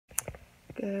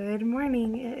Good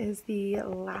morning. It is the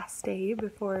last day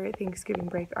before Thanksgiving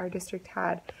break. Our district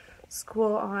had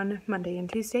school on Monday and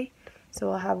Tuesday, so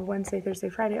we'll have Wednesday, Thursday,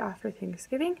 Friday off for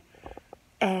Thanksgiving.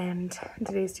 And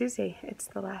today's Tuesday. It's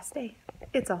the last day.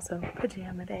 It's also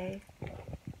pajama day.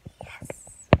 Yes.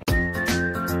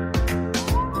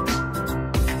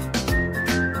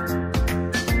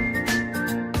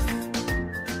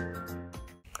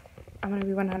 I'm going to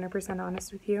be 100%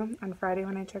 honest with you. On Friday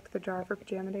when I checked the jar for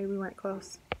pajama day, we weren't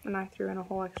close. And I threw in a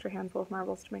whole extra handful of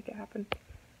marbles to make it happen.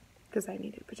 Because I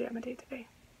needed pajama day today.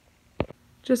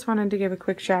 Just wanted to give a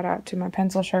quick shout out to my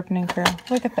pencil sharpening crew.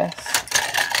 Look at this.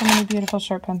 So many beautiful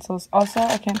sharp pencils. Also,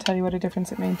 I can't tell you what a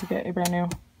difference it made to get a brand new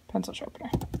pencil sharpener.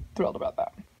 Thrilled about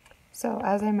that. So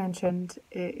as I mentioned,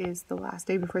 it is the last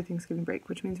day before Thanksgiving break,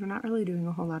 which means we're not really doing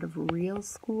a whole lot of real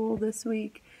school this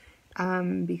week.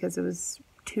 Because it was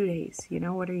 2 days, you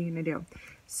know, what are you gonna do?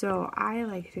 So I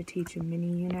like to teach a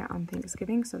mini unit on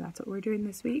Thanksgiving, so that's what we're doing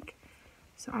this week.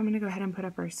 So I'm gonna go ahead and put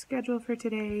up our schedule for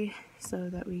today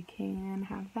so that we can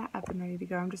have that up and ready to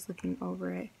go. I'm just looking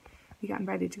over it. We got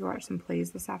invited to go watch some plays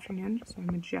this afternoon, so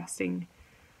I'm adjusting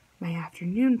my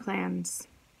afternoon plans.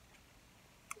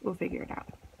 We'll figure it out.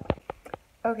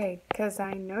 Okay, because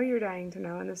I know you're dying to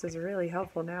know, and this is really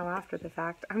helpful now after the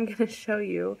fact, I'm gonna show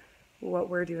you what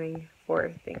we're doing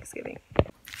for Thanksgiving.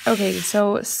 Okay,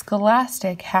 so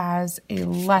Scholastic has a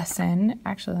lesson.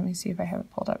 Actually, let me see if I have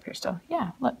it pulled up here still.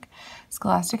 Yeah, look.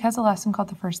 Scholastic has a lesson called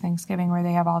The First Thanksgiving where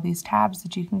they have all these tabs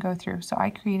that you can go through. So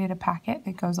I created a packet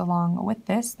that goes along with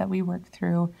this that we work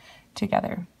through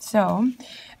together. So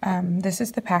this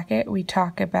is the packet. We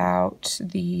talk about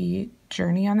the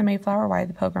journey on the Mayflower, why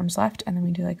the Pilgrims left, and then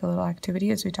we do like a little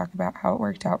activity as we talk about how it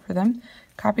worked out for them.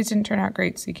 Copies didn't turn out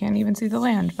great, so you can't even see the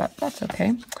land, but that's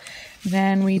okay.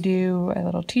 Then we do a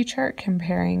little T-chart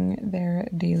comparing their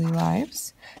daily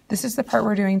lives. This is the part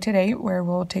we're doing today where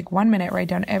we'll take 1 minute, write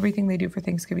down everything they do for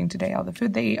Thanksgiving today, all the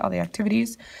food they eat, all the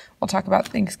activities. We'll talk about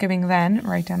Thanksgiving then,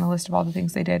 write down a list of all the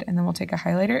things they did, and then we'll take a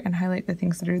highlighter and highlight the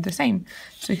things that are the same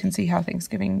so you can see how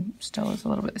Thanksgiving still is a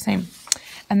little bit the same.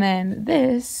 And then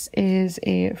this is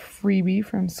a freebie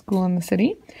from School in the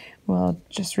City. We'll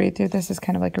just read through this as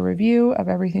kind of like a review of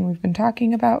everything we've been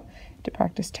talking about to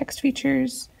practice text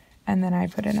features. And then I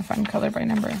put in a fun color by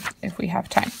number if we have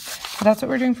time. So that's what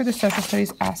we're doing for the social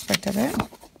studies aspect of it.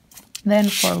 Then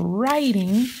for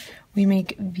writing, we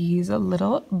make these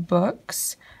little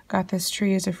books. Got this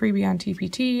tree as a freebie on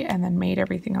TPT and then made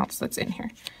everything else that's in here.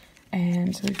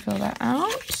 And so we fill that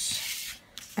out.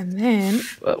 And then,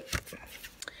 whoa.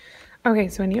 Okay,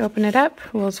 so when you open it up,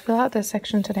 we'll fill out this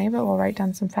section today, but we'll write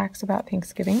down some facts about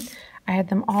Thanksgiving. I had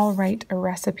them all write a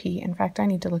recipe. In fact, I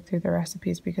need to look through the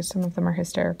recipes because some of them are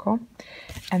hysterical.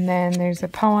 And then there's a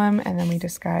poem, and then we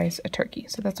disguise a turkey.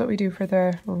 So that's what we do for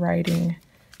the writing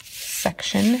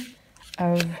section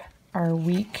of our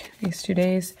week, these 2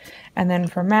 days. And then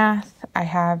for math, I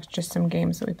have just some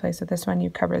games that we play. So this one, you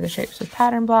cover the shapes with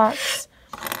pattern blocks.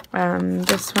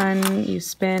 This one, you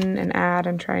spin and add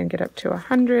and try and get up to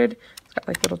 100. It's got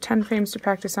like little 10 frames to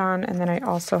practice on. And then I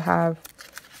also have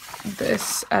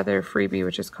this other freebie,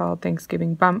 which is called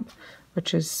Thanksgiving Bump,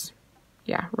 which is,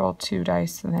 yeah, roll 2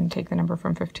 dice and then take the number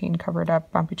from 15, cover it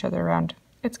up, bump each other around.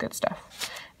 It's good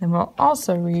stuff. Then we'll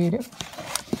also read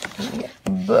a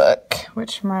book,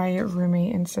 which my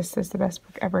roommate insists is the best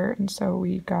book ever. And so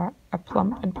we got A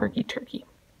Plump and Perky Turkey.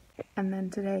 And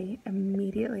then today,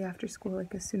 immediately after school,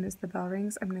 like as soon as the bell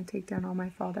rings, I'm going to take down all my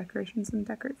fall decorations and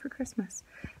decorate for Christmas.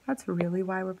 That's really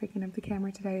why we're picking up the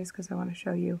camera today, is because I want to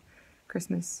show you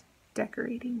Christmas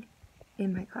decorating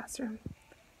in my classroom.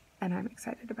 And I'm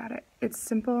excited about it. It's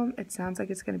simple. It sounds like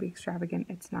it's going to be extravagant.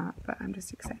 It's not, but I'm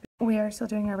just excited. We are still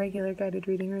doing our regular guided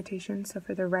reading rotation. So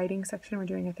for the writing section, we're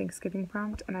doing a Thanksgiving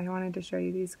prompt. And I wanted to show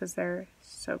you these because they're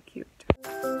so cute.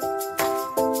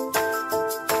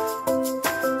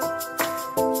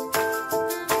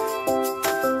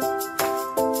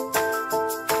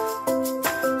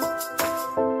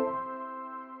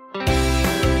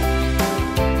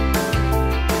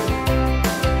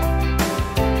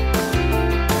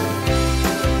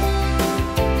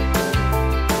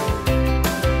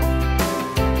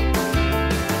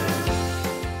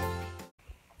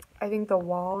 I think the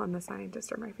wall and the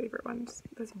scientist are my favorite ones.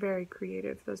 That's very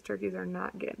creative. Those turkeys are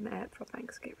not getting it for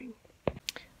Thanksgiving.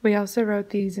 We also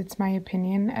wrote these It's My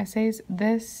Opinion essays.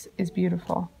 This is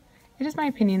beautiful. It is my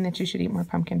opinion that you should eat more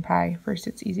pumpkin pie. First,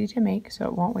 it's easy to make, so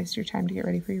it won't waste your time to get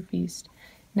ready for your feast.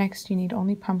 Next, you need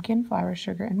only pumpkin, flour,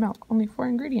 sugar, and milk. Only 4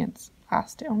 ingredients.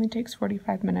 Last, it only takes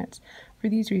 45 minutes. For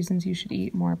these reasons, you should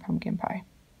eat more pumpkin pie.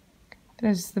 That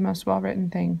is the most well-written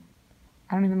thing.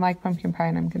 I don't even like pumpkin pie,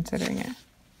 and I'm considering it.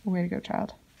 Way to go,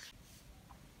 child.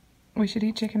 We should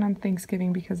eat chicken on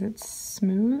Thanksgiving because it's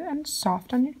smooth and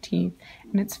soft on your teeth,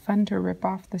 and it's fun to rip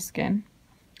off the skin.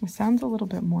 It sounds a little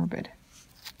bit morbid.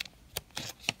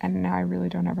 And now I really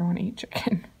don't ever want to eat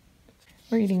chicken.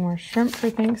 We're eating more shrimp for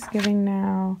Thanksgiving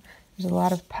now. There's a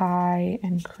lot of pie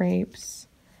and crepes.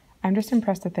 I'm just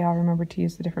impressed that they all remembered to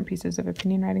use the different pieces of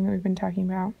opinion writing that we've been talking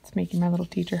about. It's making my little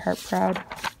teacher heart proud.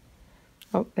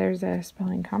 Oh, there's a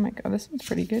spelling comic. Oh, this one's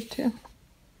pretty good too.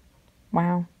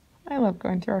 Wow. I love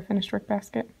going through our finished work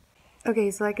basket.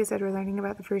 Okay, so like I said, we're learning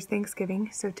about the first Thanksgiving.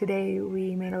 So today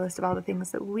we made a list of all the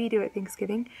things that we do at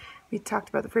Thanksgiving. We talked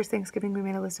about the first Thanksgiving, we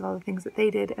made a list of all the things that they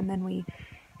did, and then we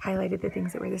highlighted the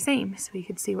things that were the same so we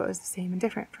could see what was the same and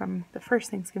different from the first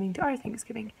Thanksgiving to our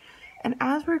Thanksgiving. And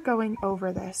as we're going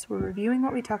over this, we're reviewing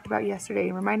what we talked about yesterday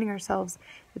and reminding ourselves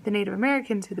that the Native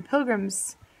Americans who the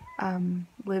Pilgrims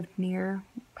lived near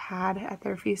had at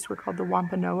their feast were called the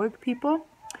Wampanoag people.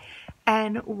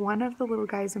 And one of the little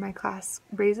guys in my class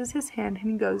raises his hand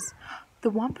and he goes,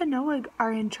 "The Wampanoag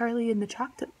are in Charlie and the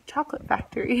Chocolate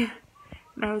Factory."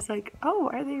 And I was like, "Oh,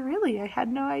 are they really? I had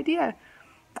no idea."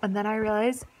 And then I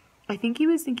realized, I think he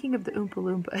was thinking of the Oompa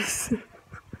Loompas.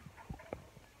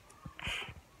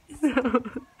 So,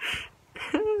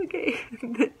 okay,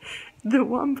 the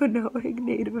Wampanoag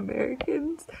Native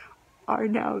Americans are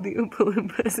now the Oompa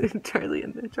Loompas in Charlie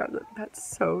and the Chocolate.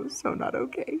 That's so not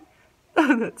okay.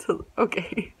 That's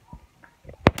okay.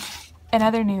 In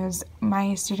other news,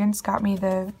 my students got me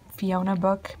the Fiona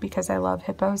book because I love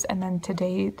hippos, and then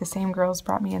today the same girls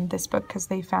brought me in this book because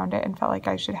they found it and felt like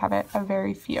I should have it. A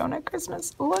very Fiona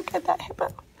Christmas. Look at that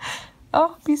hippo.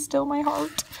 Oh, be still my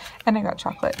heart. And I got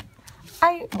chocolate.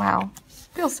 Wow,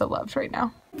 feel so loved right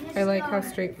now. I like how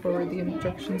straightforward the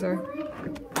instructions are.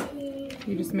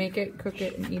 You just make it, cook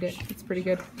it, and eat it. It's pretty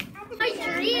good.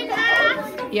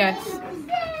 Yes.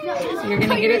 So you're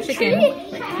gonna get a chicken,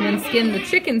 and then skin the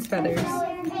chicken's feathers,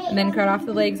 and then cut off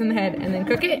the legs and the head, and then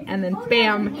cook it, and then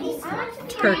bam,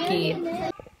 turkey.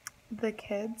 The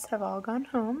kids have all gone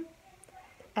home,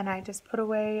 and I just put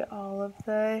away all of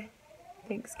the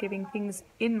Thanksgiving things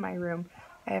in my room.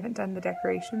 I haven't done the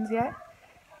decorations yet.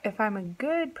 If I'm a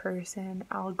good person,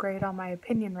 I'll grade all my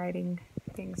opinion writing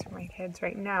things for my kids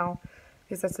right now,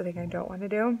 because that's the thing I don't want to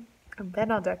do. And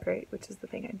then I'll decorate, which is the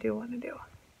thing I do want to do.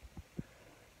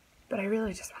 But I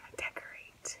really just want to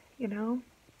decorate, you know?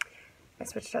 I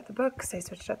switched out the books, I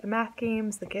switched out the math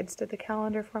games, the kids did the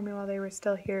calendar for me while they were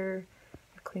still here.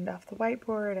 I cleaned off the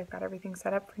whiteboard, I've got everything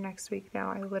set up for next week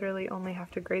now. I literally only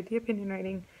have to grade the opinion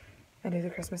writing and do the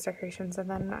Christmas decorations, and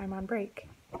then I'm on break.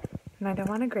 And I don't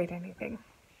want to grade anything.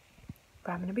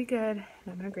 But I'm going to be good, and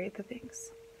I'm going to grade the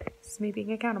things. This is me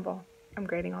being accountable. I'm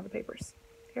grading all the papers.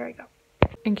 Here I go.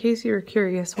 In case you were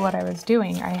curious what I was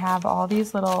doing, I have all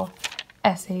these little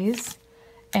essays,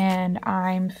 and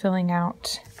I'm filling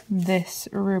out this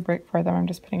rubric for them. I'm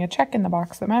just putting a check in the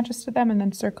box that matches to them and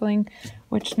then circling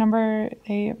which number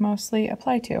they mostly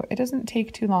apply to. It doesn't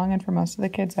take too long, and for most of the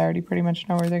kids, I already pretty much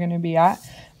know where they're going to be at,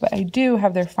 but I do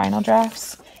have their final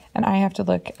drafts, and I have to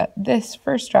look at this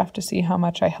first draft to see how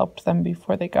much I helped them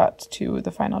before they got to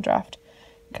the final draft,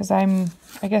 because I'm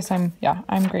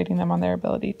grading them on their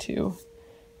ability to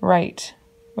write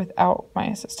without my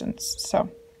assistance.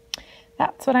 So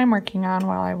that's what I'm working on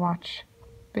while I watch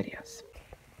videos.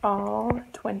 All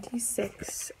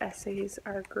 26 essays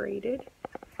are graded,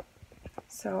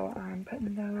 so I'm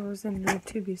putting those in the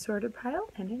to be sorted pile,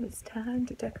 and it is time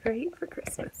to decorate for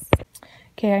Christmas.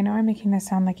 Okay, I know I'm making this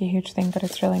sound like a huge thing, but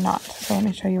it's really not, so let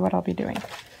me show you what I'll be doing.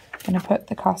 I'm going to put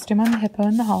the costume on the hippo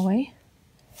in the hallway.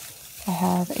 I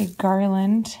have a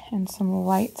garland and some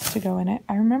lights to go in it.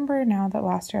 I remember now that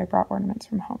last year I brought ornaments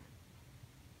from home.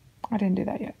 I didn't do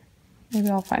that yet.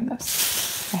 Maybe I'll find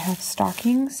those. I have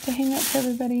stockings to hang up for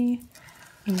everybody,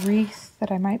 a wreath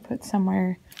that I might put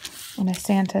somewhere, and a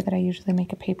Santa that I usually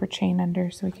make a paper chain under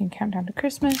so we can count down to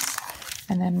Christmas,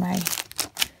 and then my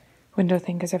window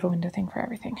thing, because I have a window thing for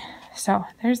everything. So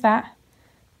there's that.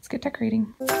 Let's get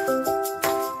decorating.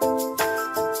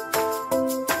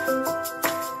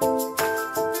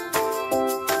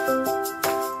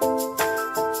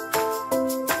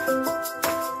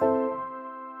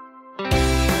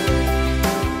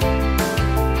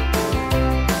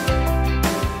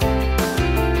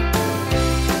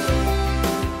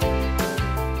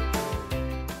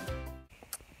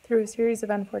 Through a series of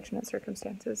unfortunate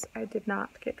circumstances, I did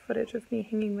not get footage of me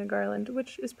hanging the garland,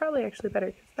 which is probably actually better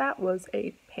because that was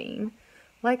a pain.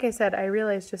 Like I said, I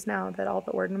realized just now that all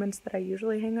the ornaments that I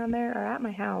usually hang on there are at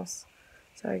my house,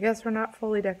 so I guess we're not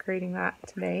fully decorating that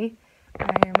today.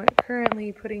 I am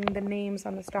currently putting the names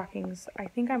on the stockings. I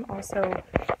think I'm also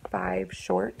 5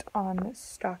 short on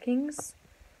stockings,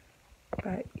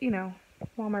 but you know,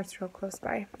 Walmart's real close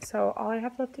by. So all I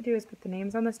have left to do is put the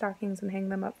names on the stockings and hang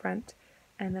them up front.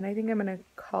 And then I think I'm going to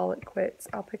call it quits.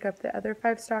 I'll pick up the other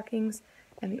 5 stockings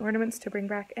and the ornaments to bring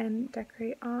back and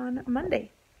decorate on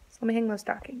Monday. So let me hang those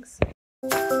stockings.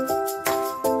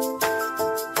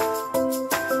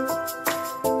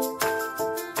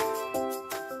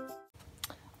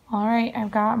 All right, I've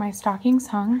got my stockings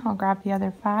hung. I'll grab the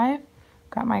other 5.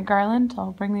 Got my garland.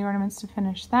 I'll bring the ornaments to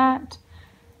finish that.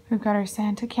 We've got our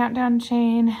Santa countdown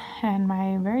chain and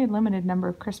my very limited number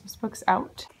of Christmas books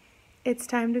out. It's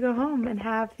time to go home and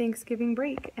have Thanksgiving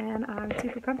break, and I'm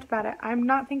super pumped about it. I'm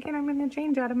not thinking I'm going to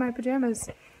change out of my pajamas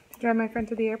to drive my friend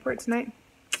to the airport tonight,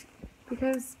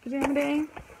 because pajama day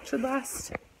should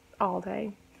last all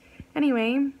day.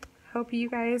 Anyway, hope you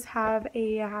guys have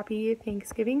a happy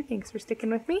Thanksgiving. Thanks for sticking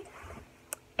with me,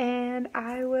 and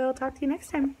I will talk to you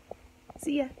next time.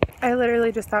 See ya. I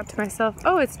literally just thought to myself,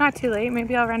 oh, it's not too late.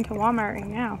 Maybe I'll run to Walmart right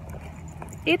now.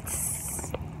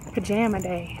 It's pajama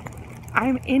day.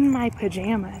 I'm in my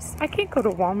pajamas. I can't go to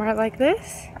Walmart like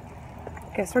this.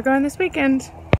 Guess we're going this weekend.